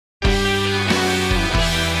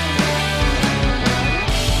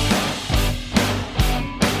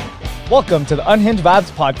Welcome to the Unhinged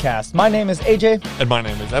Vibes podcast. My name is AJ. And my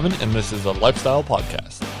name is Evan, and this is a lifestyle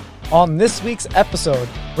podcast. On this week's episode,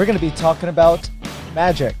 we're going to be talking about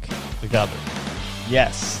Magic. The Gathering.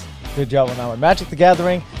 Yes. Good job on that one. Magic the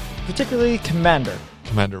Gathering, particularly Commander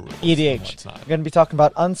rules. EDH. We're going to be talking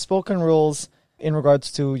about unspoken rules in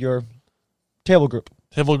regards to your table group.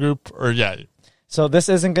 So this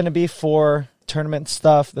isn't going to be for tournament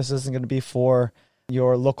stuff. This isn't going to be for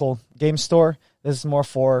your local game store. This is more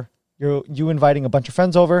for you inviting a bunch of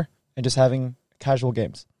friends over and just having casual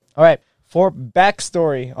games. All right. For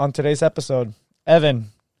backstory on today's episode, Evan,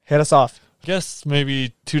 hit us off. I guess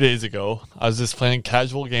maybe 2 days ago, I was just playing a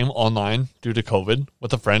casual game online due to COVID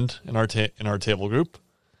with a friend in our table group.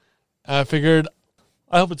 And I figured,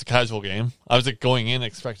 I hope it's a casual game. I was going in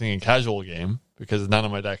expecting a casual game because none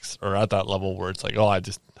of my decks are at that level where it's like, oh, I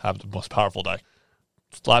just have the most powerful deck.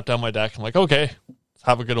 Slap down my deck. I'm like, okay, let's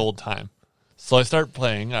have a good old time. So I start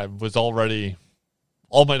playing. I was all ready.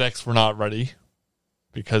 All my decks were not ready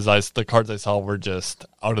because the cards I saw were just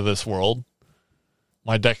out of this world.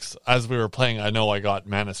 My decks, as we were playing, I know I got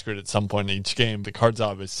mana screwed at some point in each game. The cards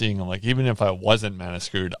I was seeing, I'm like, even if I wasn't mana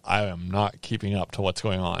screwed, I am not keeping up to what's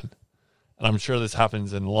going on. And I'm sure this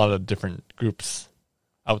happens in a lot of different groups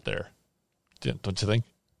out there. Don't you think?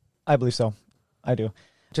 I believe so. I do.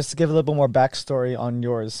 Just to give a little bit more backstory on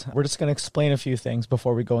yours, we're just going to explain a few things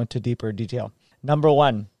before we go into deeper detail. Number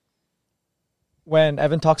one, when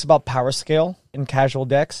Evan talks about power scale in casual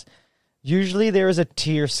decks, usually there is a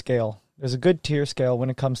tier scale. There's a good tier scale when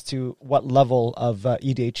it comes to what level of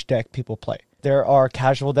EDH deck people play. There are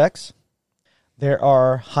casual decks, there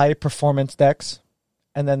are high performance decks,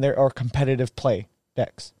 and then there are competitive play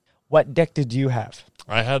decks. What deck did you have?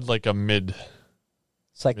 I had like a mid.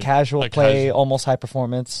 It's like casual play, almost high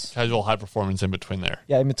performance. Casual high performance in between there.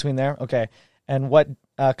 Yeah, in between there. Okay. And what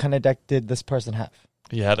kind of deck did this person have?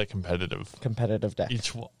 He had a competitive deck.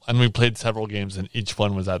 And we played several games, and each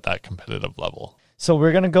one was at that competitive level. So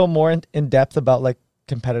we're going to go more in depth about like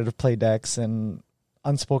competitive play decks and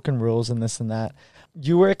unspoken rules and this and that.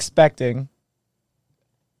 You were expecting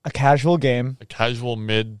a casual game. A casual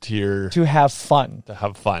mid-tier. To have fun.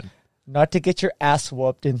 Not to get your ass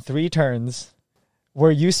whooped in 3 turns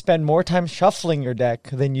where you spend more time shuffling your deck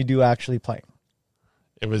than you do actually playing.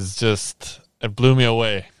 It blew me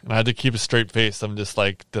away. And I had to keep a straight face. I'm just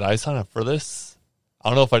like, did I sign up for this? I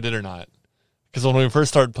don't know if I did or not. Because when we first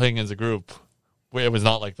started playing as a group, it was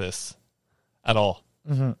not like this at all.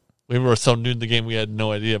 Mm-hmm. We were so new to the game, we had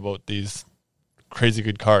no idea about these crazy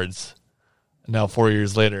good cards. And now 4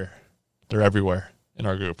 years later, they're everywhere in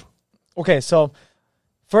our group. Okay, so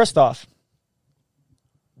first off,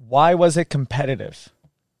 why was it competitive?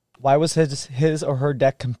 Why was his or her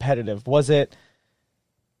deck competitive? Was it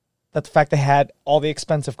that the fact they had all the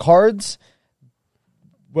expensive cards?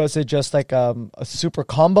 Was it just like a super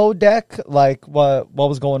combo deck? Like what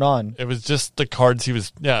was going on? It was just the cards it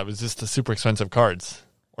was just the super expensive cards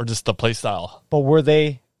or just the play style. But were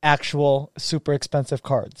they actual super expensive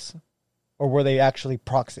cards? Or were they actually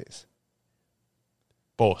proxies?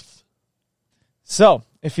 Both. So,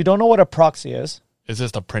 if you don't know what a proxy is... It's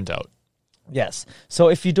just a printout. Yes. So,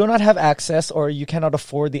 if you do not have access or you cannot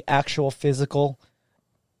afford the actual physical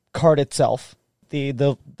card itself,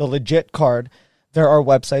 the legit card, there are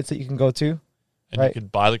websites that you can go to. And right? You can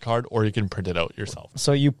buy the card or you can print it out yourself.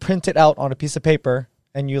 So, you print it out on a piece of paper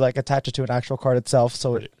and you like attach it to an actual card itself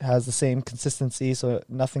so it has the same consistency so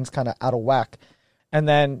nothing's kind of out of whack. And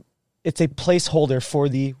then it's a placeholder for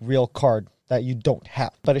the real card that you don't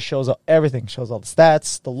have. But it shows everything. Shows all the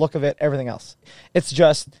stats, the look of it, everything else. It's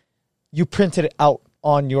just you printed it out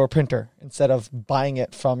on your printer instead of buying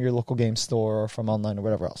it from your local game store or from online or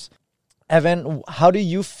whatever else. Evan, how do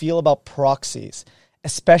you feel about proxies?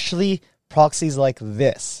 Especially proxies like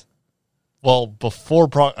this. Well, before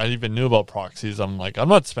I even knew about proxies, I'm like, I'm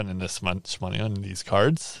not spending this much money on these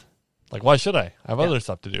cards. Like, why should I? I have other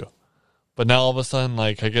stuff to do. But now all of a sudden,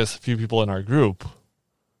 like, I guess a few people in our group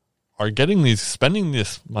are spending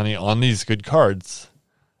this money on these good cards.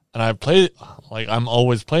 And I'm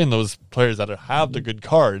always playing those players that have the good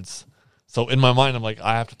cards. So in my mind, I'm like,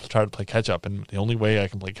 I have to try to play catch up. And the only way I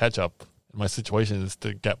can play catch up in my situation is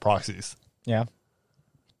to get proxies. Yeah.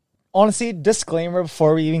 Honestly, disclaimer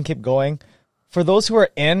before we even keep going. For those who are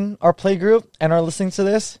in our play group and are listening to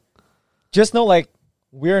this, just know, like,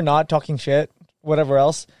 we're not talking shit, whatever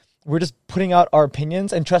else. We're just putting out our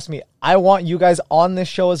opinions. And trust me, I want you guys on this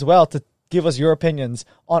show as well to give us your opinions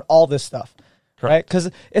on all this stuff. Correct. Right?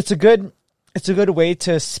 Because it's a good way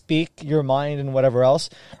to speak your mind and whatever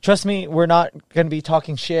else. Trust me, we're not going to be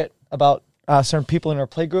talking shit about certain people in our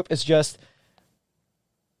play group. It's just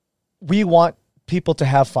we want people to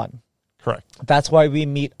have fun. Correct. That's why we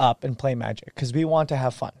meet up and play Magic, because we want to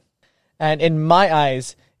have fun. And in my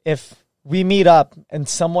eyes, if we meet up and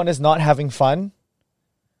someone is not having fun,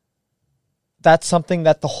 that's something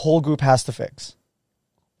that the whole group has to fix.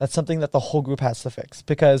 That's something that the whole group has to fix,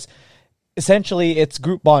 because essentially it's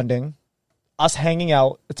group bonding, us hanging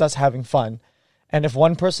out, it's us having fun. And if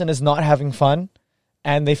one person is not having fun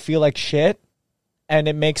and they feel like shit, and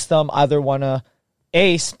it makes them either want to,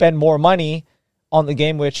 A, spend more money on the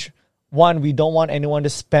game, which, one, we don't want anyone to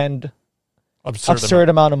spend absurd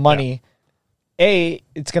amount of money. Yeah. A,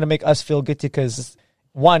 it's going to make us feel guilty because,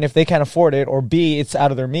 one, if they can't afford it, or B, it's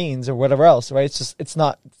out of their means or whatever else, right? It's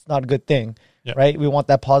not a good thing, right? We want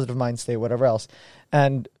that positive mind state, whatever else.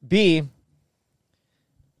 And B,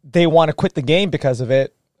 they want to quit the game because of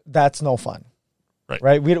it. That's no fun,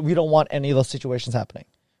 right? We don't want any of those situations happening.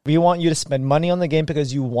 We want you to spend money on the game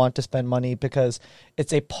because you want to spend money, because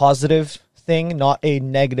it's a positive thing, not a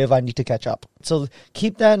negative, I need to catch up. So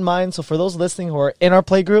keep that in mind. So for those listening who are in our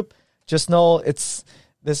play group, just know this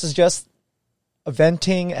is just a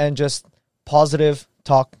venting and just positive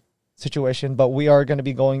talk situation, but we are going to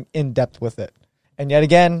be going in depth with it. And yet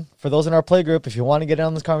again, for those in our play group, if you want to get in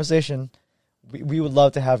on this conversation, we would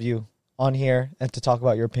love to have you on here and to talk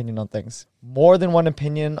about your opinion on things. More than one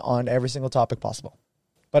opinion on every single topic possible.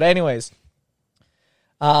 But anyways,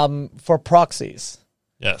 for proxies.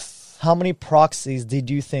 Yes. How many proxies did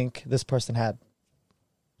you think this person had?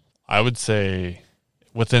 I would say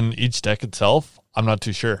within each deck itself, I'm not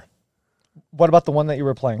too sure. What about the one that you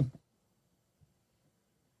were playing?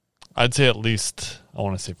 I'd say at least, I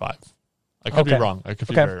want to say 5. I could be wrong. I could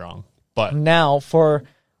be very wrong. But now for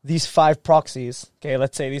these 5 proxies, okay,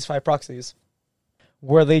 let's say these 5 proxies,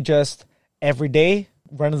 were they just everyday,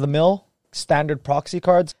 run-of-the-mill, standard proxy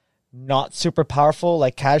cards, not super powerful,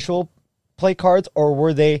 like casual play cards, or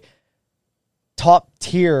were they top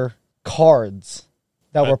tier cards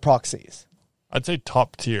that were proxies? I'd say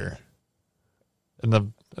top tier in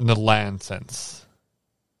the land sense,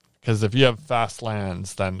 because if you have fast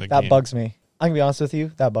lands, then that bugs me. I'm gonna be honest with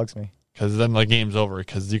you, that bugs me, because then the game's over,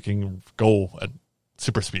 because you can go at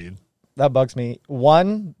super speed. That bugs me.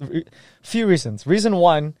 Few reasons. Reason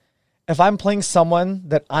one, if I'm playing someone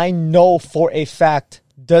that I know for a fact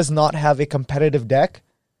does not have a competitive deck,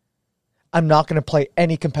 I'm not going to play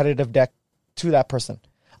any competitive deck to that person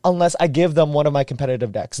unless I give them one of my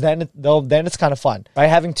competitive decks. Then it's kind of fun. By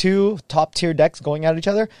having 2 top tier decks going at each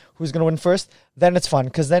other, who's going to win first, then it's fun,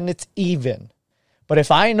 because then it's even. But if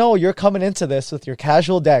I know you're coming into this with your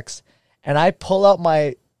casual decks and I pull out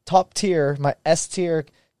my top tier, my S tier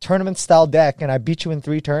tournament style deck, and I beat you in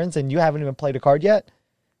 3 turns and you haven't even played a card yet,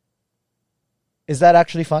 is that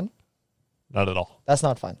actually fun? Not at all. That's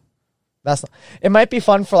not fun. It might be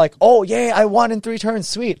fun for like, oh yeah, I won in 3 turns.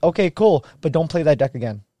 Sweet. Okay, cool. But don't play that deck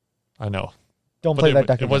again. I know. Don't play that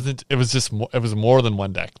deck again. It was more than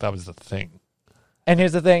one deck. That was the thing. And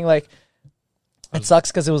here's the thing, like, it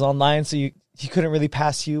sucks because it was online, so he couldn't really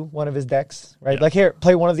pass you one of his decks, right? Yeah. Like, here,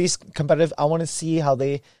 play one of these competitive. I want to see how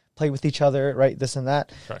they play with each other, right? This and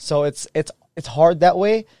that. Correct. So it's hard that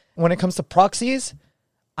way. When it comes to proxies,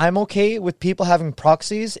 I'm okay with people having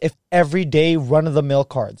proxies if everyday run-of-the-mill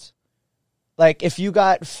cards. Like, if you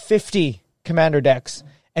got 50 commander decks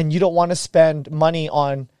and you don't want to spend money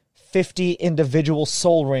on 50 individual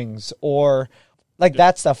soul rings or like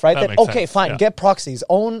that stuff, right? Then okay, sense. Fine, get proxies.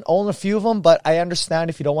 Own a few of them, but I understand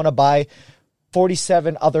if you don't want to buy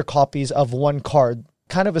 47 other copies of one card.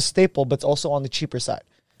 Kind of a staple, but it's also on the cheaper side.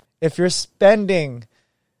 If you're spending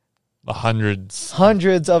the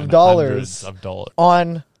hundreds of dollars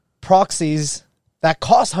on proxies that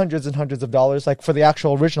cost hundreds and hundreds of dollars, like for the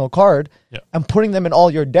actual original card, and putting them in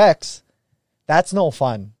all your decks, that's no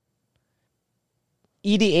fun.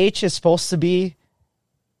 EDH is supposed to be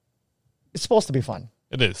fun.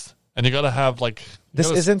 It is. And you got to have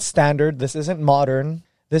isn't standard. This isn't modern.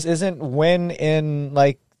 This isn't win in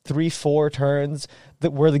like 3-4 turns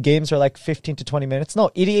where the games are like 15 to 20 minutes. No,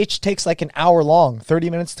 EDH takes like an hour long, 30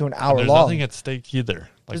 minutes to an hour long. There's nothing at stake either.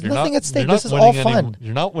 There's nothing at stake. This is all fun.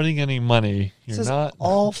 You're not winning any money. This is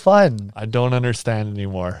all fun. I don't understand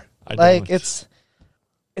anymore. It's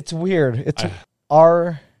weird.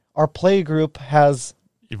 Our play group has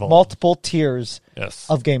multiple tiers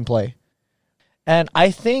of gameplay. And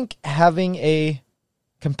I think having a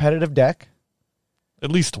competitive deck,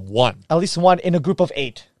 at least one in a group of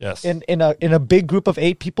 8. Yes. In a big group of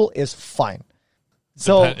 8 people is fine.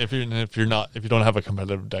 So if you don't have a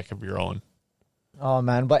competitive deck of your own. Oh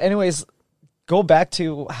man, but anyways, go back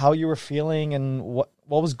to how you were feeling and what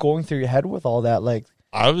was going through your head with all that. Like,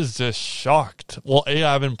 I was just shocked. Well, I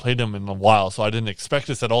haven't played him in a while, so I didn't expect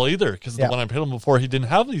this at all either. Because the one I played him before, he didn't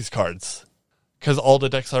have these cards. Because all the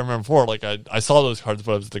decks I remember before, like I saw those cards,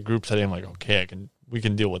 but it was the group setting. I'm like, okay, we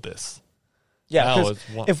can deal with this. Yeah, because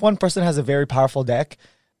if one person has a very powerful deck,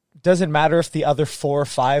 doesn't matter if the other 4 or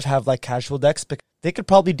 5 have like casual decks, but they could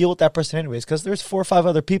probably deal with that person anyways. Because there's 4 or 5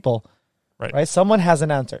 other people, right? Someone has an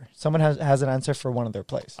answer. Someone has an answer for one of their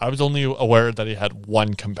plays. I was only aware that he had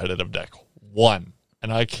one competitive deck, one,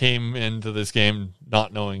 and I came into this game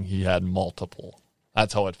not knowing he had multiple.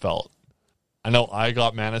 That's how it felt. I know I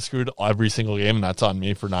got mana screwed every single game, and that's on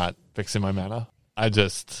me for not fixing my mana. I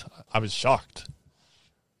was shocked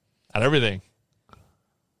at everything.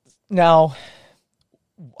 Now,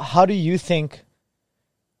 how do you think,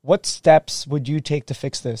 what steps would you take to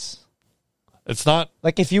fix this? It's not...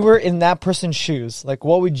 Like, if you were in that person's shoes, like,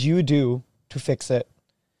 what would you do to fix it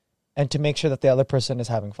and to make sure that the other person is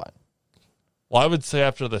having fun? Well, I would say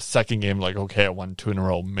after the second game, like, okay, I won 2 in a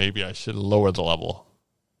row, maybe I should lower the level.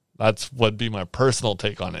 That's would be my personal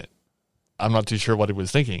take on it. I'm not too sure what he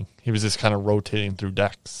was thinking. He was just kind of rotating through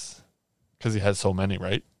decks because he has so many,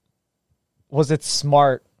 right? Was it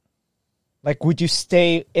smart? Like, would you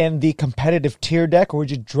stay in the competitive tier deck, or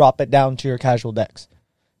would you drop it down to your casual decks,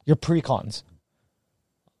 your precons?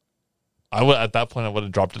 At that point, I would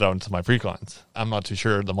have dropped it down to my precons. I'm not too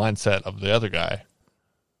sure the mindset of the other guy.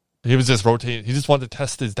 He was just rotating. He just wanted to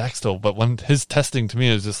test his deck still, but when his testing to me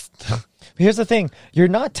is just... Here's the thing. You're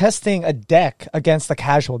not testing a deck against a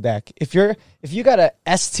casual deck. If you got a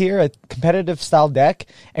S tier, a competitive style deck,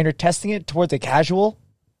 and you're testing it towards a casual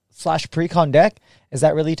 / precon deck, is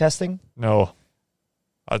that really testing? No.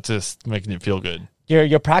 That's just making it feel good.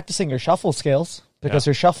 You're practicing your shuffle skills because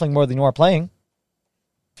you're shuffling more than you are playing.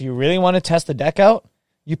 If you really want to test the deck out,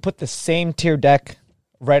 you put the same tier deck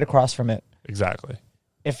right across from it. Exactly.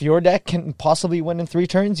 If your deck can possibly win in 3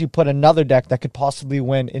 turns, you put another deck that could possibly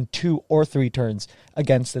win in 2 or 3 turns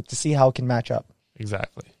against it to see how it can match up.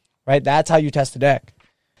 Exactly. Right? That's how you test a deck.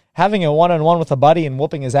 Having a one-on-one with a buddy and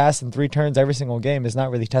whooping his ass in 3 turns every single game is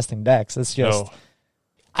not really testing decks. It's just... No.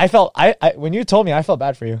 I felt... when you told me, I felt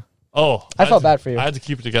bad for you. Oh. I felt bad for you. I had to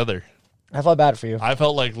keep it together. I felt bad for you. I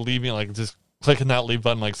felt like leaving, like just clicking that leave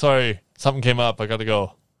button, like, sorry, something came up, I gotta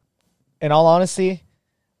go. In all honesty,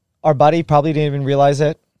 our buddy probably didn't even realize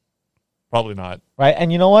it. Probably not. Right?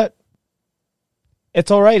 And you know what?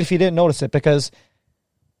 It's all right if he didn't notice it, because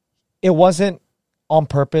it wasn't on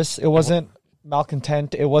purpose. It wasn't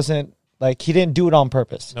malcontent. It wasn't like he didn't do it on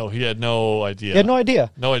purpose. No, he had no idea. He had no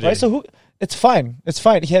idea. No idea. Right? So it's fine. It's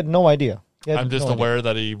fine. He had no idea. I'm just aware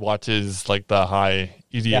that he watches like the high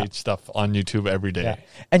EDH stuff on YouTube every day. Yeah.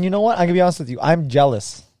 And you know what? I'm going to be honest with you. I'm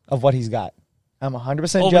jealous of what he's got. I'm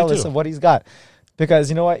 100% jealous of what he's got. Because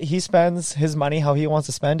you know what? He spends his money how he wants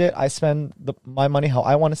to spend it. I spend my money how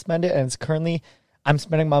I want to spend it. And it's currently, I'm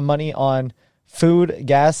spending my money on food,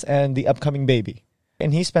 gas, and the upcoming baby.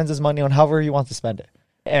 And he spends his money on however he wants to spend it.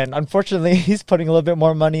 And unfortunately, he's putting a little bit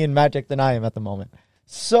more money in Magic than I am at the moment.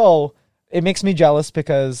 So it makes me jealous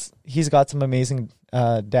because he's got some amazing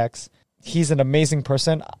decks. He's an amazing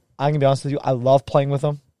person. I'm going to be honest with you. I love playing with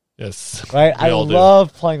him. Yes. Right? I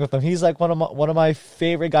love playing with him. He's like one of my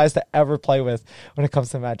favorite guys to ever play with when it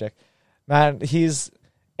comes to Magic. Man, he's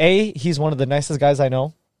one of the nicest guys I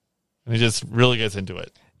know. And he just really gets into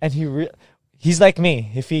it. And he's like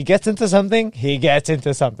me. If he gets into something, he gets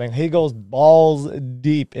into something. He goes balls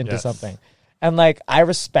deep into something. And like, I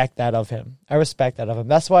respect that of him.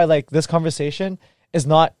 That's why like this conversation is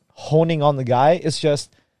not honing on the guy. It's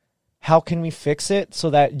just, how can we fix it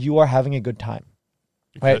so that you are having a good time?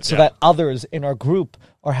 Right? So that others in our group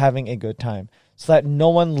are having a good time. So that no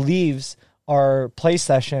one leaves our play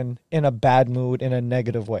session in a bad mood, in a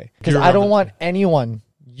negative way. Because I don't want anyone,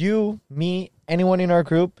 you, me, anyone in our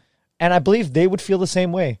group, and I believe they would feel the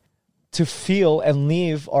same way, to feel and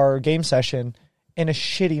leave our game session in a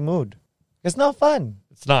shitty mood. It's not fun.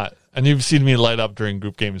 It's not. And you've seen me light up during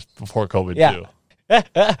group games before COVID too.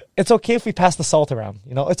 It's okay if we pass the salt around.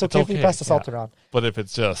 You know, it's okay if we pass the salt around. But if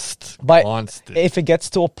it's just constant. If it gets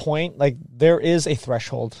to a point, like there is a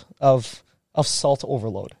threshold of salt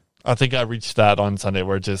overload. I think I reached that on Sunday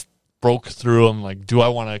where it just broke through. I'm like, do I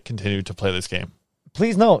want to continue to play this game?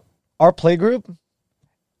 Please note, our play group,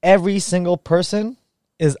 every single person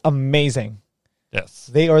is amazing. Yes.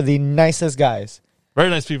 They are the nicest guys. Very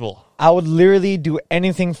nice people. I would literally do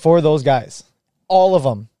anything for those guys. All of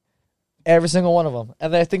them. Every single one of them.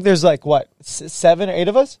 And I think there's like, 7 or 8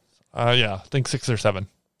 of us? Yeah, I think 6 or 7.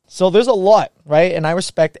 So there's a lot, right? And I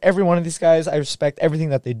respect every one of these guys. I respect everything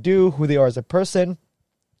that they do, who they are as a person.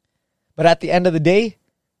 But at the end of the day,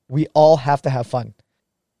 we all have to have fun.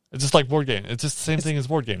 It's just like board game. It's just the same thing as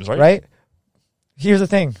board games, right? Right? Here's the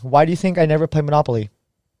thing. Why do you think I never play Monopoly?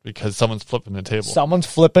 Because someone's flipping the table. Someone's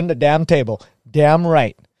flipping the damn table. Damn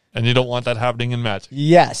right. And you don't want that happening in Magic.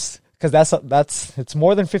 Yes. Because it's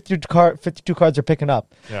more than 52 cards are picking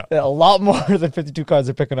up. Yeah. A lot more than 52 cards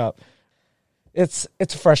are picking up. It's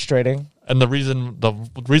frustrating. And the reason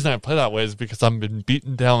I play that way is because I've been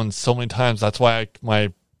beaten down so many times. That's why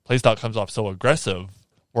my playstyle comes off so aggressive,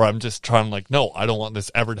 where I'm just trying like, no, I don't want this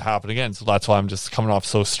ever to happen again. So that's why I'm just coming off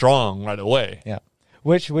so strong right away. Yeah.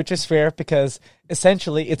 Which is fair, because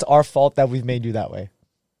essentially it's our fault that we've made you that way.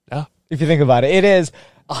 Yeah. If you think about it, it is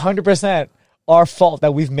 100% our fault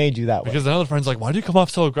that we've made you that way. Because another friend's like, why do you come off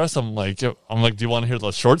so aggressive? I'm like, do you want to hear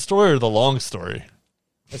the short story or the long story?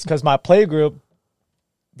 It's because my play group,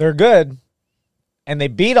 they're good, and they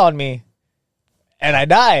beat on me, and I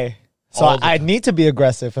die. So I need to be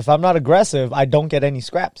aggressive. If I'm not aggressive, I don't get any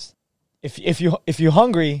scraps. If you're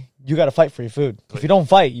hungry, you got to fight for your food. If you don't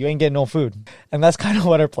fight, you ain't getting no food. And that's kind of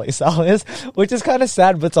what our play style is, which is kind of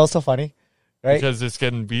sad, but it's also funny, right? Because it's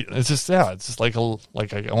getting beat. It's just like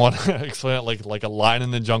I want to explain it like a lion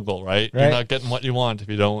in the jungle, right? You're not getting what you want if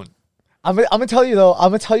you don't. I'm gonna tell you though.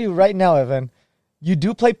 I'm gonna tell you right now, Evan. You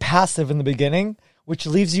do play passive in the beginning, which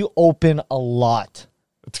leaves you open a lot.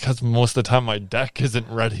 It's because most of the time my deck isn't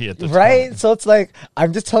ready at the time. Right? So it's like,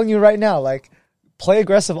 I'm just telling you right now, like, play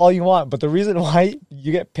aggressive all you want, but the reason why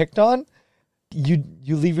you get picked on, you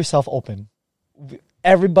leave yourself open.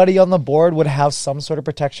 Everybody on the board would have some sort of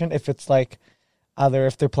protection if it's like, either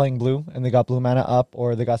if they're playing blue and they got blue mana up,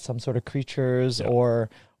 or they got some sort of creatures,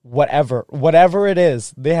 or whatever it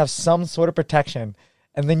is, they have some sort of protection.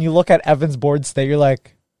 And then you look at Evan's board state, you're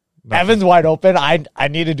like, nothing. Evan's wide open. I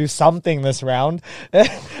need to do something this round.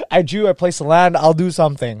 I place a land. I'll do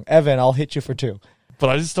something. Evan, I'll hit you for 2. But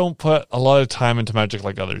I just don't put a lot of time into Magic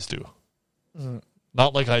like others do.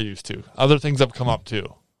 Not like I used to. Other things have come up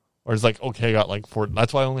too. Or it's like, okay, I got like 4.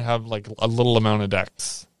 That's why I only have like a little amount of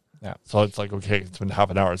decks. Yeah. So it's like, okay, it's been half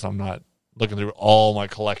an hour, so I'm not looking through all my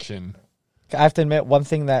collection. I have to admit, one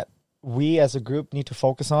thing that we as a group need to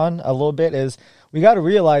focus on a little bit is we got to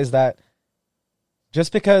realize that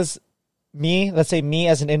just because let's say me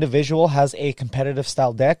as an individual has a competitive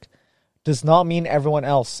style deck, does not mean everyone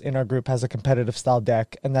else in our group has a competitive style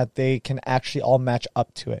deck and that they can actually all match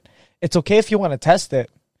up to it. It's okay if you want to test it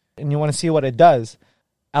and you want to see what it does.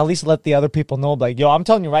 At least let the other people know, like, yo, I'm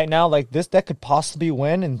telling you right now, like, this deck could possibly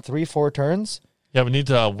win in 3-4 turns. Yeah, we need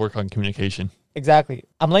to work on communication. Exactly.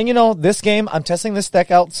 I'm letting you know, this game, I'm testing this deck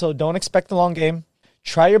out, so don't expect the long game.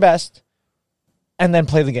 Try your best, and then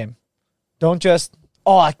play the game. Don't just,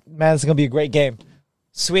 oh, man, it's going to be a great game.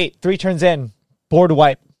 Sweet. 3 turns in. Board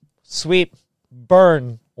wipe. Sweep.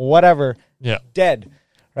 Burn. Whatever. Yeah. Dead.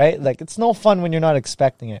 Right? Like, it's no fun when you're not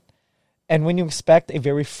expecting it. And when you expect a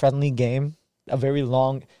very friendly game, a very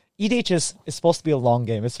long... EDH is supposed to be a long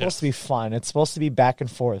game. It's supposed to be fun. It's supposed to be back and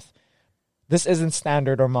forth. This isn't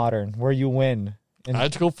standard or modern, where you win. I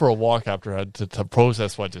had to go for a walk after I had to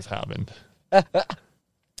process what just happened.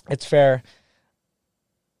 It's fair.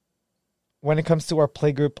 When it comes to our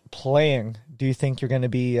playgroup playing, do you think you're going to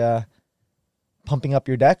be pumping up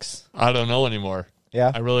your decks? I don't know anymore.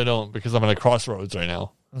 Yeah? I really don't, because I'm at a crossroads right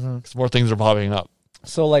now. Because more things are popping up.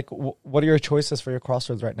 So, like, what are your choices for your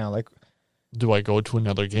crossroads right now? Like, do I go to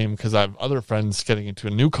another game? Because I have other friends getting into a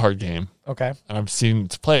new card game. Okay. And I've seen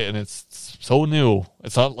it play, and it's so new.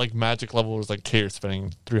 It's not like Magic level where it's like, okay, you're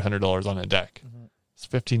spending $300 on a deck. It's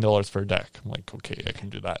 $15 for a deck. I'm like, okay, I can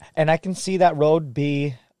do that. And I can see that road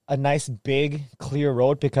be a nice, big, clear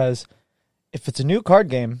road, because if it's a new card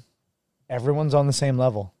game, everyone's on the same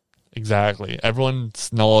level. Exactly.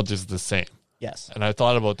 Everyone's knowledge is the same. Yes. And I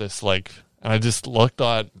thought about this, like, and I just looked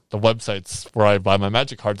at the websites where I buy my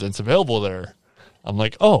Magic cards, and it's available there. I'm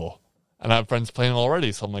like, oh. And I have friends playing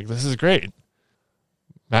already, so I'm like, this is great.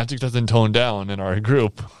 Magic doesn't tone down in our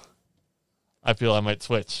group. I feel I might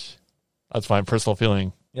switch. That's my personal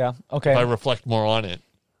feeling. Yeah, okay. If I reflect more on it.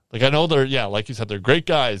 Like, I know they're, yeah, like you said, they're great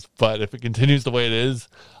guys, but if it continues the way it is,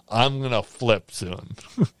 I'm going to flip soon.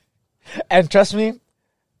 And trust me,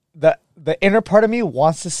 the inner part of me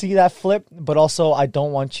wants to see that flip, but also I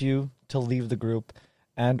don't want you to leave the group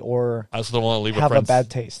and or I also don't want to leave have a bad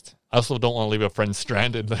taste. I also don't want to leave a friend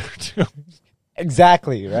stranded there too.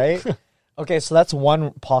 Exactly, right? Okay, so that's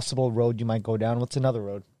one possible road you might go down. What's another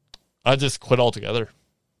road? I just quit altogether.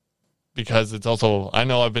 Because it's also, I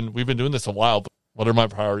know we've been doing this a while, but what are my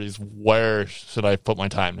priorities? Where should I put my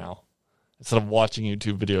time now? Instead of watching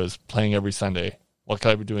YouTube videos, playing every Sunday, what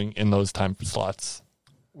could I be doing in those time slots?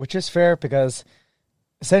 Which is fair, because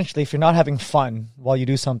essentially, if you're not having fun while you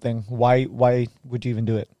do something, why would you even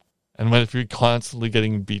do it? And if you're constantly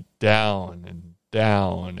getting beat down and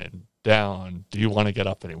down and down, do you want to get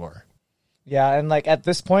up anymore? Yeah, and like at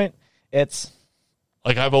this point, it's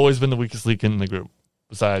like I've always been the weakest link in the group,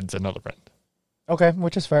 besides another friend. okay,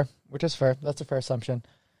 which is fair. Which is fair. That's a fair assumption.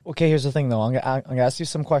 Okay, here's the thing though. I'm gonna ask you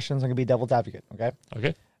some questions. I'm gonna be devil's advocate. Okay.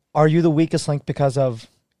 Okay. Are you the weakest link because of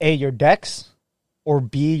A, your decks, or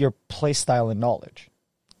B, your play style and knowledge?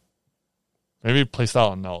 Maybe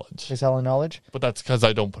playstyle and knowledge. Playstyle and knowledge. But that's because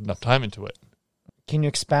I don't put enough time into it. Can you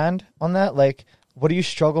expand on that? Like, what do you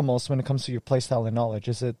struggle most when it comes to your playstyle and knowledge?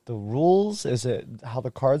 Is it the rules? Is it how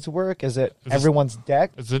the cards work? Is it everyone's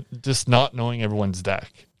deck? Is it just not knowing everyone's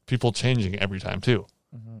deck? People changing every time too.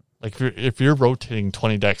 Mm-hmm. Like if you're rotating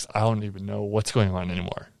 20 decks, I don't even know what's going on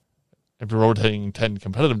anymore. If you're rotating 10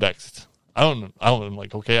 competitive decks, I'm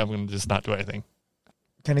like, okay, I'm going to just not do anything.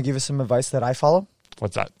 Can I give you some advice that I follow?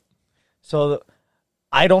 What's that? So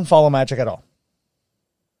I don't follow Magic at all.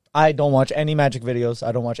 I don't watch any Magic videos.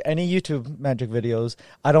 I don't watch any YouTube Magic videos.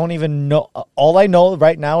 I don't even know. All I know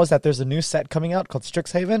right now is that there's a new set coming out called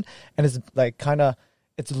Strixhaven, and it's like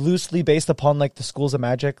it's loosely based upon like the schools of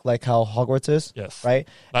Magic, like how Hogwarts is. Yes. Right?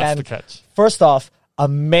 That's the catch. First off,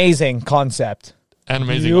 amazing concept. And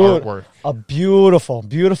amazing artwork. A beautiful,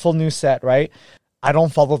 beautiful new set, right? I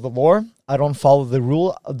don't follow the lore. I don't follow the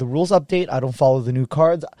rules update. I don't follow the new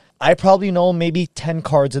cards. I probably know maybe 10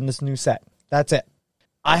 cards in this new set. That's it.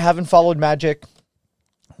 I haven't followed Magic,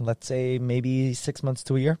 let's say maybe 6 months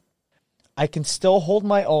to a year. I can still hold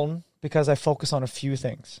my own because I focus on a few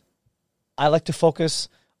things. I like to focus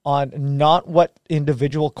on not what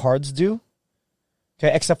individual cards do,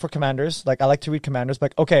 okay, except for commanders. Like I like to read commanders.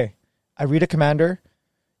 Like, okay, I read a commander.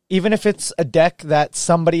 Even if it's a deck that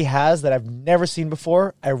somebody has that I've never seen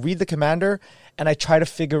before, I read the commander and I try to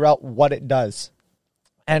figure out what it does.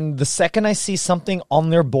 And the second I see something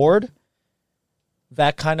on their board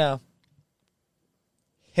that kind of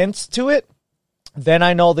hints to it, then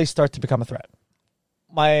I know they start to become a threat.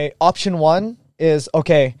 My option one is,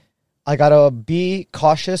 okay, I got to be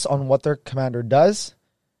cautious on what their commander does.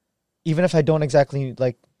 Even if I don't exactly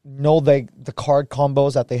like know the card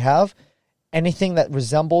combos that they have, anything that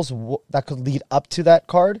resembles that could lead up to that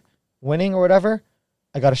card winning or whatever,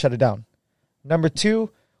 I got to shut it down. Number two,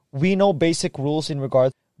 we know basic rules in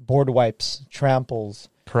regards board wipes, tramples,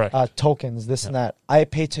 correct, tokens, this and that. I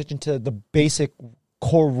pay attention to the basic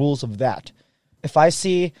core rules of that. If I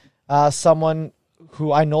see someone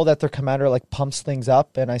who I know that their commander like pumps things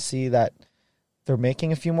up and I see that they're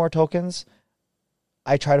making a few more tokens,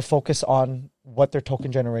 I try to focus on what their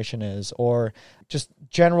token generation is or just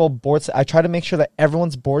general board. I try to make sure that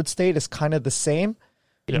everyone's board state is kind of the same.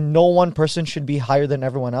 Yep. No one person should be higher than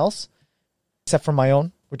everyone else, except for my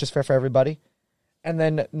own, which is fair for everybody. And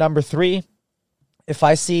then number three, if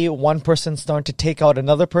I see one person starting to take out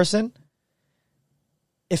another person,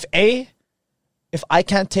 if I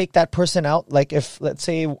can't take that person out, like if, let's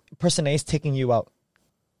say, person A is taking you out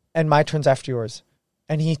and my turn's after yours,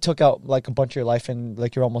 and he took out like a bunch of your life and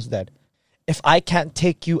like you're almost dead. If I can't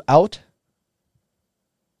take you out,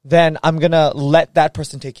 then I'm going to let that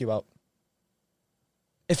person take you out.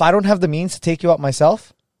 If I don't have the means to take you out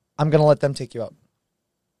myself, I'm going to let them take you out.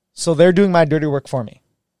 So they're doing my dirty work for me.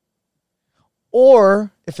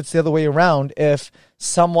 Or if it's the other way around, if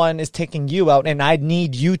someone is taking you out and I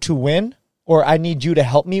need you to win, or I need you to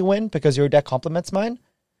help me win because your deck complements mine,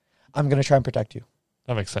 I'm going to try and protect you.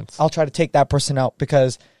 That makes sense. I'll try to take that person out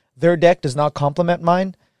because their deck does not complement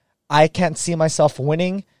mine. I can't see myself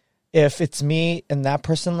winning if it's me and that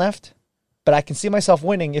person left, but I can see myself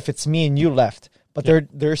winning if it's me and you left. But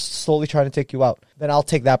they're slowly trying to take you out. Then I'll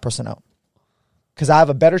take that person out because I have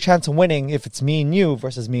a better chance of winning if it's me and you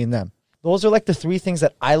versus me and them. Those are like the three things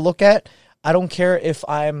that I look at. I don't care if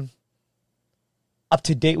I'm up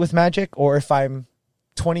to date with Magic or if I'm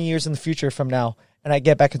 20 years in the future from now and I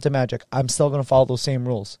get back into Magic. I'm still going to follow those same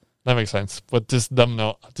rules. That makes sense. But just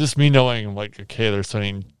me knowing, like, okay, they're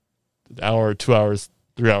spending an hour, 2 hours,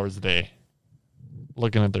 3 hours a day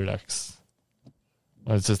looking at their decks.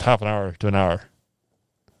 Well, it's just half an hour to an hour.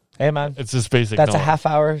 Hey, man. It's just basic That's knowledge. A half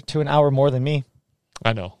hour to an hour more than me.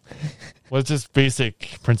 I know. Well, it's just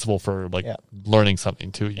basic principle for learning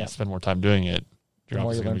something too. You spend more time doing it. The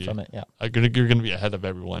more you learn from it, you're going to be ahead of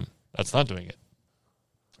everyone that's not doing it.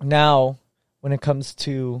 Now, when it comes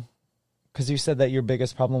to, because you said that your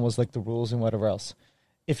biggest problem was like the rules and whatever else.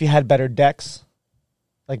 If you had better decks,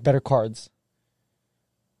 like better cards,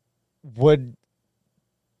 would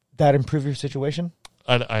that improve your situation?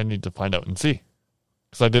 I need to find out and see.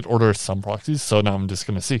 Because I did order some proxies, so now I'm just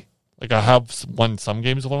going to see. Like, I have won some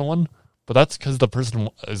games 1-on-1, but that's because the person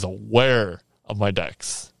is aware of my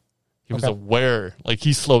decks. He was Okay. aware. Like,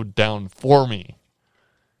 he slowed down for me.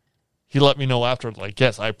 He let me know after, like,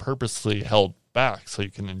 yes, I purposely held back so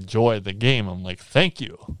you can enjoy the game. I'm like, thank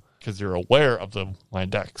you, because you're aware of my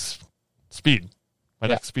deck's speed. My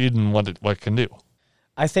deck's speed and what it can do.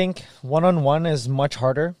 I think one-on-one is much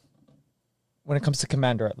harder when it comes to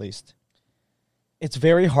Commander, at least. It's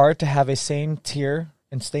very hard to have a same tier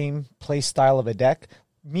and same play style of a deck.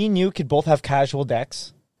 Me and you could both have casual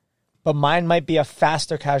decks, but mine might be a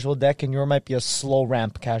faster casual deck and yours might be a slow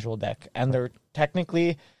ramp casual deck. And they're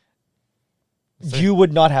technically, you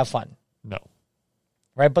would not have fun. No.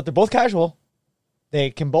 Right? But they're both casual.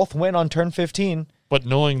 They can both win on turn 15. But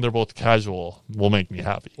knowing they're both casual will make me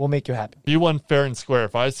happy. Will make you happy. Be one fair and square.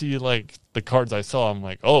 If I see, like, the cards I saw, I'm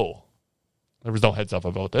like, oh, there was no heads up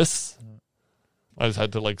about this. I just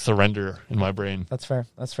had to, like, surrender in my brain. That's fair.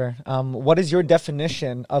 That's fair. What is your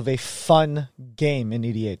definition of a fun game in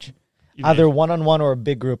EDH? Either one-on-one or a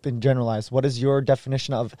big group in generalized. What is your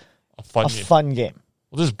definition of a fun game?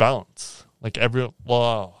 Well, just balance. Like,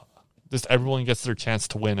 just everyone gets their chance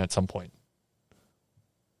to win at some point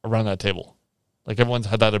around that table. Like, everyone's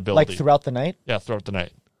had that ability. Like throughout the night? Yeah, throughout the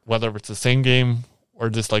night. Whether it's the same game or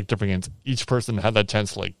just, like, different games. Each person had that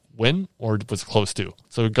chance to, like, win or was close to.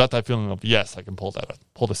 So we got that feeling of, yes, I can pull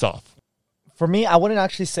this off. For me, I wouldn't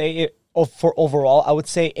actually say it for overall. I would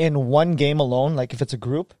say in one game alone, like if it's a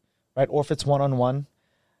group, right, or if it's one-on-one,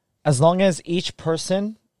 as long as each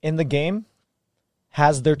person in the game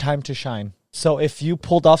has their time to shine. So if you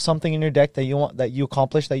pulled off something in your deck that you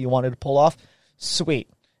accomplished, that you wanted to pull off, sweet.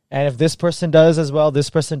 And if this person does as well, this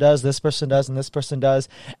person does, this person does, and this person does,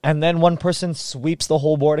 and then one person sweeps the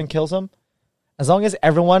whole board and kills them, as long as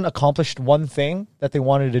everyone accomplished one thing that they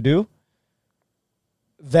wanted to do,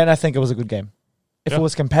 then I think it was a good game. If it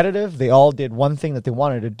was competitive, they all did one thing that they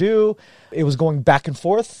wanted to do, it was going back and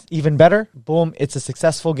forth, even better, boom, it's a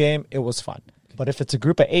successful game, it was fun. But if it's a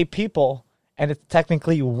group of 8 people, and it's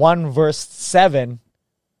technically 1 versus 7,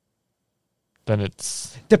 then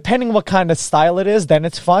it's... depending what kind of style it is, then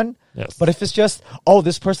it's fun. Yes. But if it's just, oh,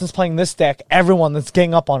 this person's playing this deck, everyone that's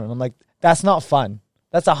getting up on it, I'm like, that's not fun.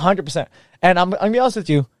 That's 100%. And I'm going to be honest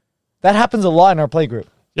with you, that happens a lot in our play group.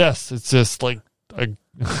 Yes, it's just like...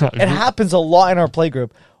 It happens a lot in our play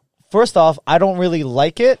group. First off, I don't really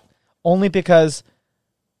like it, only because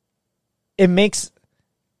it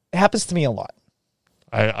happens to me a lot.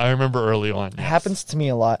 I remember early on. Yes. It happens to me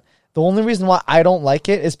a lot. The only reason why I don't like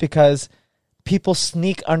it is because people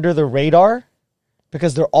sneak under the radar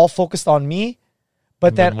because they're all focused on me,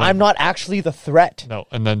 but then I'm not actually the threat. No,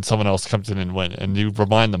 and then someone else comes in and win, and you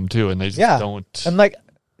remind them too, and they just don't. And like,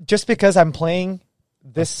 just because I'm playing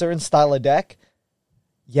this certain style of deck,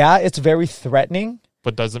 yeah, it's very threatening.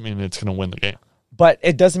 But doesn't mean it's going to win the game. But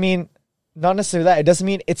it doesn't mean, not necessarily that, it doesn't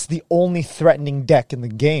mean it's the only threatening deck in the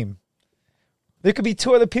game. There could be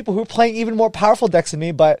 2 other people who are playing even more powerful decks than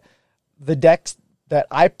me, but the decks that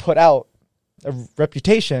I put out a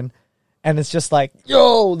reputation, and it's just like,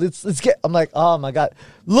 yo, let's get. I'm like, oh my god,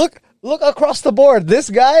 look across the board. This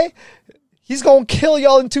guy, he's gonna kill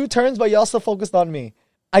y'all in 2 turns, but y'all still focused on me.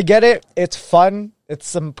 I get it. It's fun. It's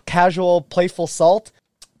some casual, playful salt.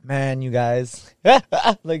 Man, you guys,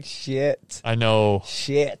 like shit. I know.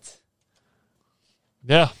 Shit.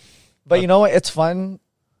 Yeah, but you know what? It's fun.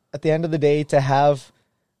 At the end of the day, to have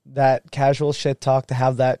that casual shit talk, to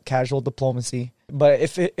have that casual diplomacy. But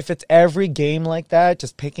if it's every game like that,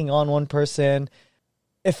 just picking on one person,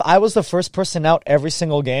 if I was the first person out every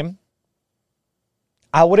single game,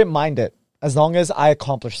 I wouldn't mind it as long as I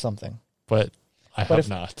accomplished something. But I have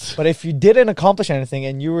not. But if you didn't accomplish anything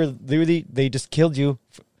and you were literally, they just killed you,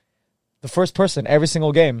 the first person every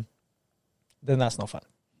single game, then that's no fun.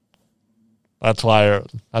 That's why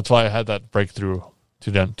I had that breakthrough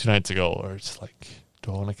two nights ago, where it's like,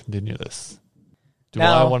 do I want to continue this?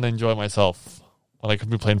 I want to enjoy myself when I could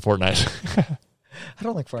be playing Fortnite? I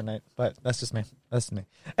don't like Fortnite, but that's just me.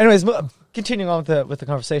 Anyways, continuing on with the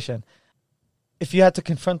conversation. If you had to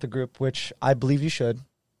confront the group, which I believe you should.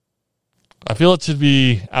 I feel it should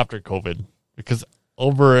be after COVID, because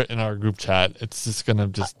over in our group chat, it's just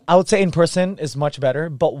going to I would say in person is much better,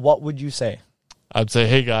 but what would you say? I'd say,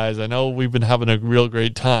 hey guys, I know we've been having a real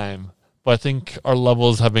great time, but I think our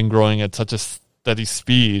levels have been growing at such a steady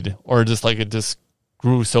speed, or just like it just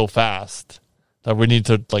grew so fast that we need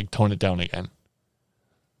to like tone it down again.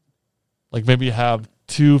 Like maybe have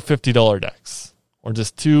 2 $50 decks, or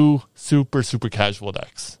just 2 super casual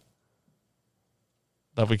decks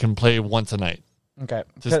that we can play once a night. Okay.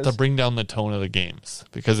 Just to bring down the tone of the games,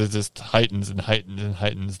 because it just heightens.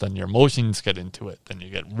 Then your emotions get into it. Then you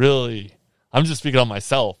get really, I'm just speaking on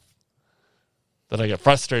myself, that I get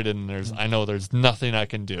frustrated and I know there's nothing I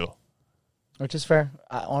can do. Which is fair.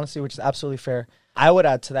 Honestly, which is absolutely fair. I would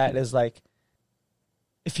add to that is like,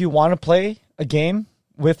 if you want to play a game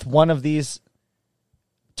with one of these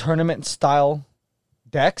tournament style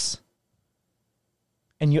decks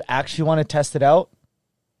and you actually want to test it out,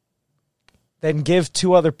 then give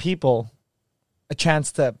 2 other people a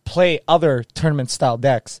chance to play other tournament style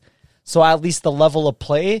decks. So at least the level of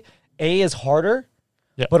play, A, is harder,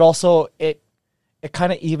 but also it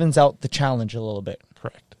kind of evens out the challenge a little bit.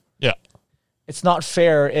 Correct. Yeah. It's not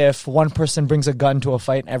fair if one person brings a gun to a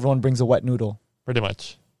fight and everyone brings a wet noodle. Pretty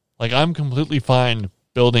much. Like, I'm completely fine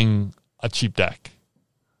building a cheap deck.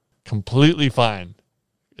 Completely fine.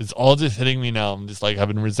 It's all just hitting me now. I'm just like, I've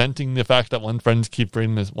been resenting the fact that one friend keeps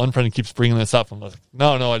bringing this up. I'm like,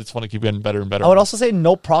 no, I just want to keep getting better and better. I would also say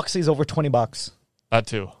no proxies over $20. That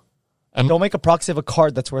too. And don't make a proxy of a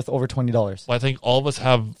card that's worth over $20. Well, I think all of us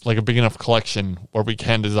have like a big enough collection where we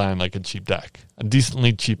can design like a cheap deck, a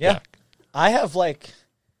decently cheap deck. I have like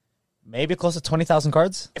maybe close to 20,000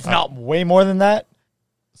 cards, if not way more than that.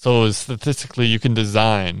 So statistically, you can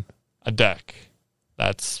design a deck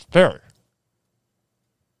that's fair.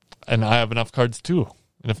 And I have enough cards too.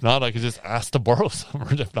 And if not, I could just ask to borrow some.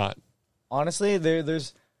 Or if not, honestly,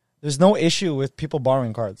 there's no issue with people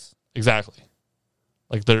borrowing cards. Exactly.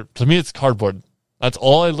 Like, to me, it's cardboard. That's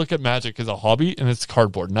all I look at Magic as a hobby, and it's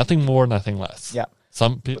cardboard. Nothing more, nothing less. Yeah.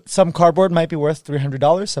 Some cardboard might be worth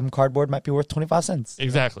 $300. Some cardboard might be worth 25 cents.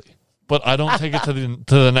 Exactly. But I don't take it to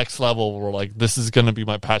the next level where, like, this is going to be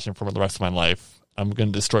my passion for the rest of my life. I'm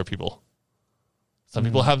going to destroy people. Some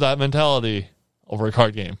people have that mentality over a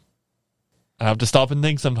card game. I have to stop and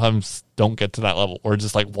think sometimes, don't get to that level. Or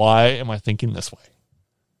just like, why am I thinking this way?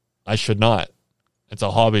 I should not. It's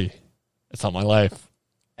a hobby. It's not my life.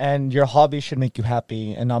 And your hobby should make you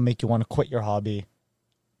happy and not make you want to quit your hobby.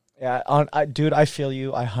 Yeah, dude, I feel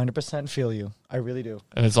you. I 100% feel you. I really do.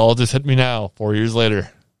 And it's all just hit me now, 4 years later.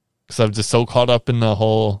 Because I'm just so caught up in the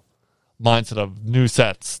whole mindset of new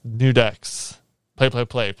sets, new decks, play.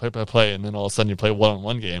 And then all of a sudden you play a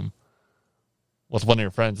one-on-one game with one of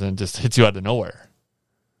your friends and it just hits you out of nowhere.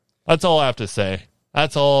 That's all I have to say.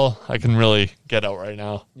 That's all I can really get out right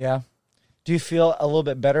now. Yeah. Do you feel a little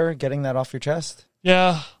bit better getting that off your chest?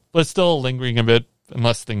 Yeah, but still lingering a bit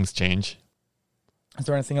unless things change. Is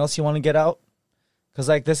there anything else you want to get out? Because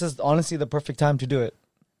like this is honestly the perfect time to do it.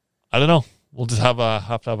 I don't know. We'll just have to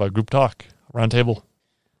have a group talk, round table.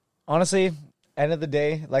 Honestly, end of the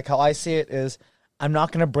day, like how I see it is, I'm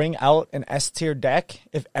not going to bring out an S tier deck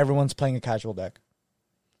if everyone's playing a casual deck.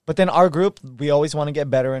 But then our group, we always want to get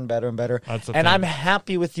better and better and better. And I'm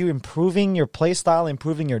happy with you improving your play style,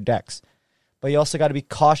 improving your decks. But you also got to be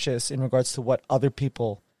cautious in regards to what other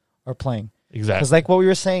people are playing. Exactly. Because like what we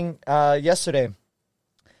were saying yesterday,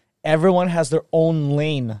 everyone has their own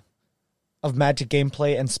lane of Magic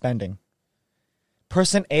gameplay and spending.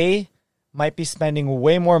 Person A might be spending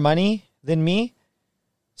way more money than me,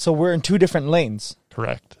 so we're in 2 different lanes.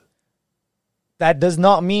 Correct. That does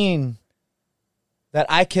not mean that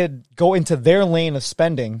I could go into their lane of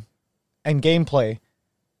spending and gameplay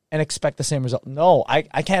and expect the same result. No,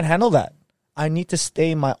 I can't handle that. I need to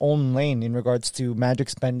stay in my own lane in regards to Magic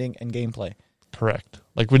spending and gameplay. Correct.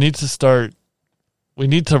 Like we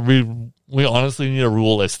honestly need a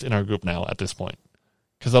rule list in our group now at this point.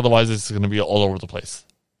 Because otherwise it's going to be all over the place.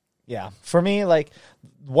 Yeah. For me, like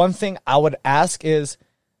one thing I would ask is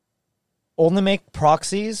only make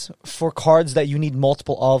proxies for cards that you need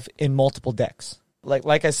multiple of in multiple decks.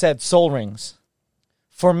 Like I said, Soul Rings.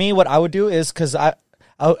 For me, what I would do is, because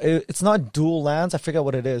it's not dual lands, I forget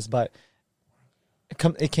what it is, but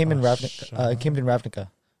it came in Ravnica. It came in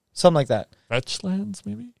Ravnica. Something like that. Fetch lands,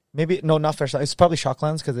 maybe? Maybe, no, not Fetch lands. It's probably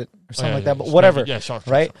Shocklands or something like that, but whatever. Yeah, Shock.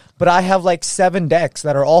 Right? But I have like 7 decks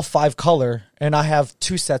that are all 5 color, and I have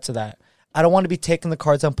 2 sets of that. I don't want to be taking the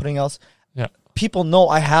cards I'm putting else. Yeah. People know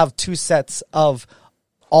I have 2 sets of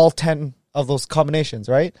all 10 of those combinations,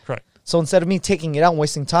 right? Correct. So instead of me taking it out and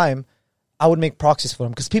wasting time, I would make proxies for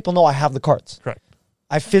them because people know I have the cards. Correct.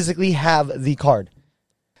 I physically have the card.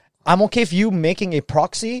 I'm okay if you making a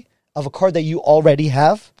proxy of a card that you already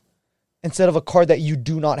have instead of a card that you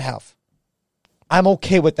do not have. I'm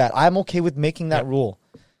okay with that. I'm okay with making that rule,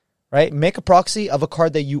 right? Make a proxy of a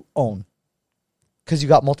card that you own because you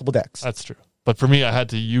got multiple decks. That's true. But for me, I had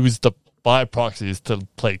to use the buy proxies to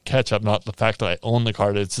play catch up, not the fact that I own the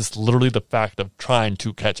card. It's just literally the fact of trying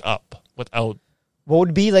to catch up without. What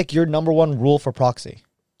would be like your number one rule for proxy?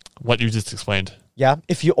 What you just explained. Yeah.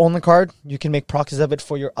 If you own the card, you can make proxies of it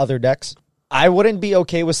for your other decks. I wouldn't be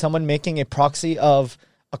okay with someone making a proxy of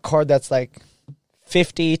a card that's like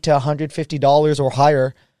 $50 to $150 or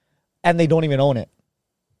higher and they don't even own it.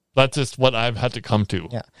 That's just what I've had to come to.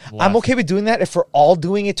 Yeah. I'm okay with doing that if we're all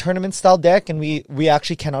doing a tournament style deck and we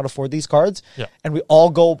actually cannot afford these cards. Yeah. And we all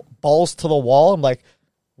go balls to the wall. I'm like,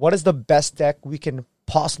 what is the best deck we can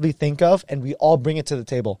possibly think of? And we all bring it to the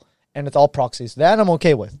table. And it's all proxies. That I'm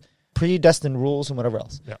okay with. Predestined rules and whatever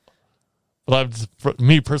else. Yeah. But for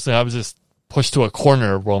me personally, I was just pushed to a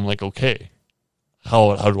corner where I'm like, okay,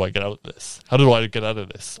 how do I get out of this? How do I get out of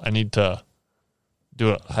this? I need to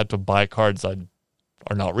I had to buy cards that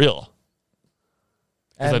are not real.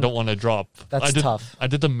 Because I don't want to drop. That's tough. I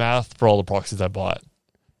did the math for all the proxies I bought.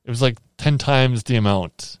 It was like 10 times the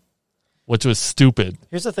amount, which was stupid.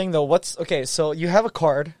 Here's the thing, though. So you have a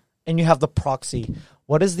card and you have the proxy.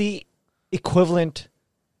 What is the equivalent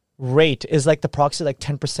rate? Is like the proxy like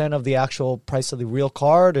 10% of the actual price of the real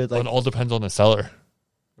card? Or like, It all depends on the seller.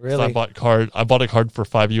 Really? So I bought a card for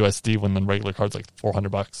 $5 USD when the regular card's like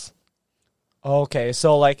 $400. Okay,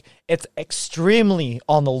 so like it's extremely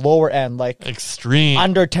on the lower end, like extreme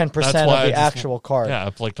under 10% of the actual card. Yeah,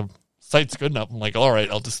 if like the site's good enough, I'm like, all right,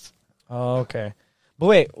 I'll just. Oh, okay, but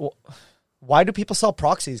wait, why do people sell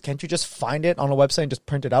proxies? Can't you just find it on a website and just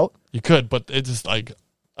print it out? You could, but it's just like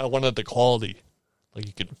I wanted the quality, like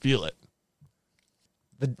you could feel it.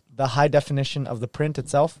 The high definition of the print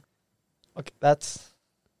itself. Okay, that's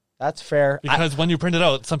fair. Because when you print it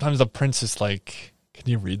out, sometimes the print's just like, can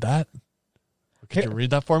you read that? Could you read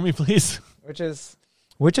that for me, please? Which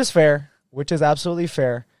is fair, which is absolutely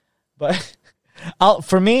fair. But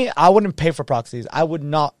for me, I wouldn't pay for proxies. I would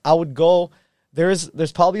not. I would go. There's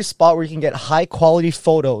probably a spot where you can get high quality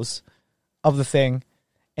photos of the thing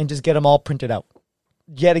and just get them all printed out.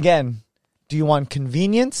 Yet again, do you want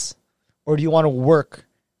convenience or do you want to work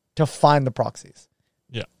to find the proxies?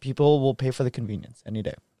 Yeah. People will pay for the convenience any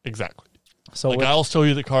day. Exactly. So like I'll show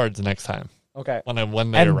you the cards next time. Okay. When they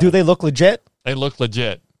and arrive. Do they look legit? They look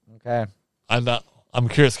legit. Okay. I'm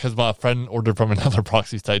curious because my friend ordered from another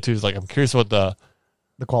proxy site too. He's like, I'm curious about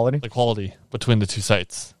the quality between the two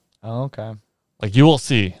sites. Oh, okay. Like you will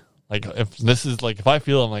see. Like if I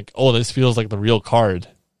feel I'm like, oh, this feels like the real card.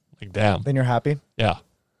 Like damn. Then you're happy. Yeah.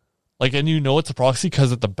 Like and it's a proxy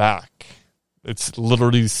because at the back, it's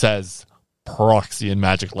literally says proxy in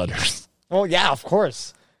magic letters. Well, yeah, of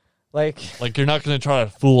course. Like you're not going to try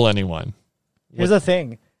to fool anyone. Here's the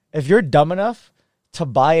thing. If you're dumb enough to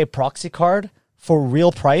buy a proxy card for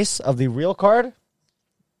real price of the real card,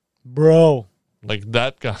 bro. Like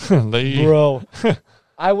that guy. Bro.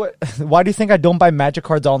 I would. Why do you think I don't buy magic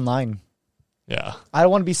cards online? Yeah. I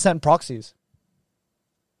don't want to be sent proxies.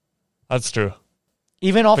 That's true.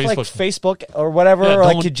 Even off like Facebook or whatever, or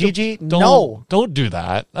like Kijiji. No. Don't do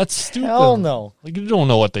that. That's stupid. Hell no. Like you don't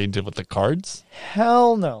know what they did with the cards.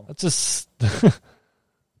 Hell no. That's just...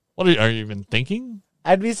 What are you even thinking?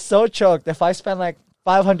 I'd be so choked if I spent like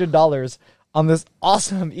 $500 on this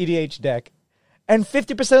awesome EDH deck and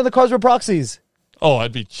 50% of the cards were proxies. Oh,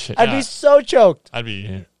 I'd be so choked. I'd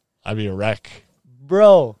be a wreck.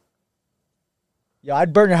 Bro. Yo,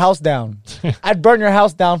 I'd burn your house down. I'd burn your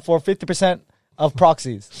house down for 50% of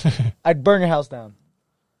proxies. I'd burn your house down.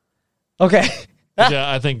 Okay.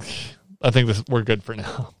 Yeah, I think we're good for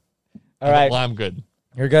now. All right. Well, I'm good.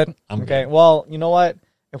 You're good? I'm okay. good. Well, you know what?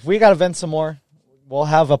 If we got to vent some more, we'll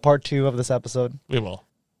have a part 2 of this episode. We will.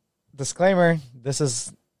 Disclaimer, this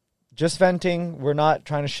is just venting. We're not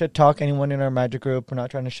trying to shit talk anyone in our magic group. We're not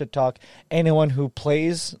trying to shit talk anyone who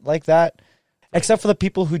plays like that, except for the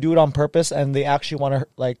people who do it on purpose and they actually want to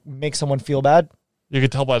like make someone feel bad. You can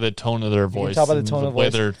tell by the tone of their voice. You can tell by the tone of way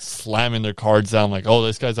voice. They're slamming their cards down like, oh,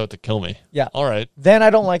 this guy's out to kill me. Yeah. All right. Then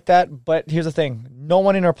I don't like that. But here's the thing. No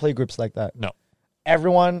one in our play group's like that. No.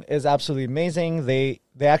 Everyone is absolutely amazing. They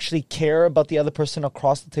actually care about the other person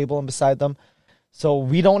across the table and beside them. So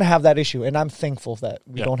we don't have that issue. And I'm thankful that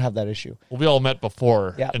we don't have that issue. Well, we all met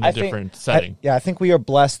before in a different setting. I think we are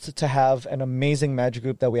blessed to have an amazing magic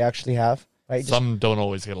group that we actually have. Right? Some don't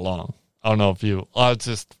always get along. I don't know if you... I'm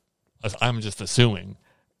just assuming.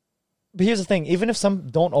 But here's the thing. Even if some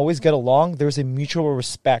don't always get along, there's a mutual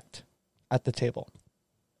respect at the table.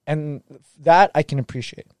 And that I can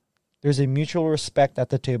appreciate. There's a mutual respect at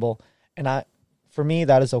the table. And for me,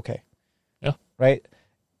 that is okay. Yeah. Right?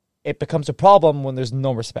 It becomes a problem when there's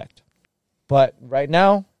no respect. But right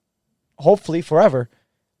now, hopefully forever,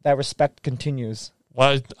 that respect continues.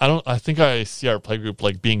 Well, I think I see our play group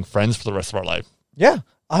like being friends for the rest of our life. Yeah,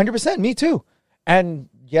 100%. Me too. And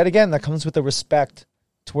yet again, that comes with the respect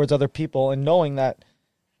towards other people and knowing that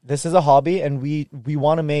this is a hobby and we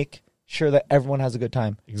want to make sure that everyone has a good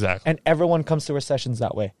time. Exactly. And everyone comes to our sessions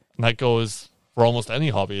that way. And that goes for almost any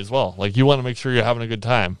hobby as well. Like you want to make sure you're having a good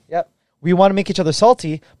time. Yep. We want to make each other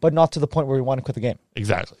salty, but not to the point where we want to quit the game.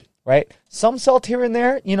 Exactly. right? Some salt here and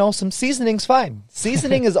there, some seasoning's fine.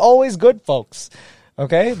 Seasoning is always good, folks.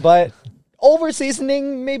 Okay, but over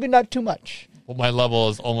seasoning, maybe not too much. Well, my level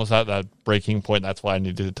is almost at that breaking point. That's why I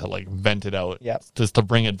needed to like vent it out, Yep. just to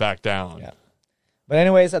bring it back down. Yeah. But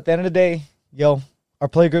anyways, at the end of the day, our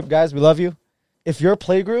play group guys, we love you. If your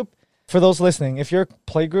play group, for those listening, if your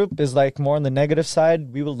play group is like more on the negative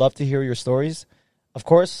side, we would love to hear your stories. Of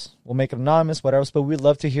course, we'll make it anonymous, whatever, but we'd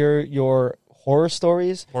love to hear your horror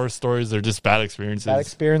stories. Horror stories, they're just bad experiences. Bad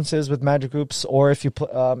experiences with Magic groups, or if you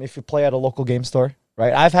play at a local game store,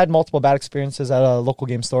 right? I've had multiple bad experiences at a local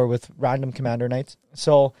game store with random Commander nights.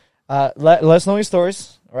 So let us know your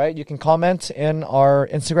stories, all right? You can comment in our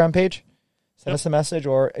Instagram page, send us a message,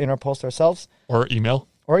 or in our post ourselves. Or email.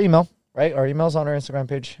 Right? Our email's on our Instagram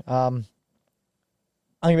page. I'm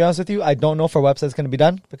going to be honest with you, I don't know if our website's going to be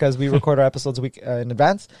done because we record our episodes a week in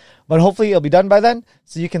advance. But hopefully it'll be done by then,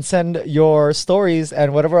 so you can send your stories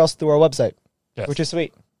and whatever else through our website, Yes. which is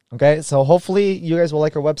sweet. Okay, so hopefully you guys will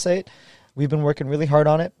like our website. We've been working really hard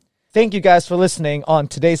on it. Thank you guys for listening on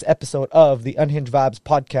today's episode of the Unhinged Vibes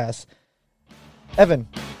podcast. Evan,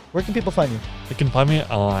 where can people find you? You can find me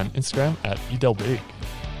on Instagram at edelbig.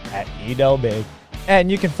 At edelbig.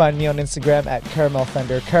 And you can find me on Instagram at Caramel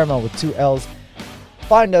Thunder, caramel with 2 L's.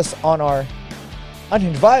 Find us on our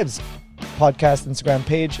Unhinged Vibes podcast Instagram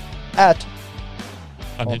page at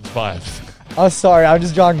Unhinged Vibes. Oh, sorry, I'm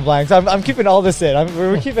just drawing blanks. I'm keeping all this in.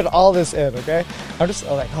 We're keeping all this in, okay? I'm just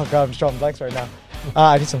like, oh god, I'm just drawing blanks right now.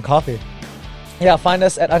 I need some coffee. Yeah, find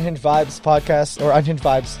us at Unhinged Vibes podcast, or Unhinged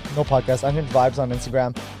Vibes, no podcast, Unhinged Vibes on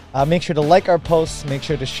Instagram. Make sure to like our posts. Make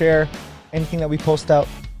sure to share anything that we post out,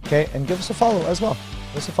 okay? And give us a follow as well.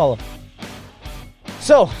 Give us a follow.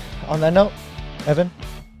 So, on that note, Evan,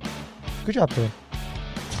 good job today.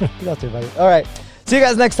 Good job today, buddy. All right, see you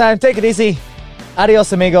guys next time. Take it easy.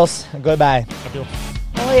 Adios, amigos. Goodbye. I feel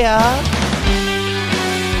Oh, yeah.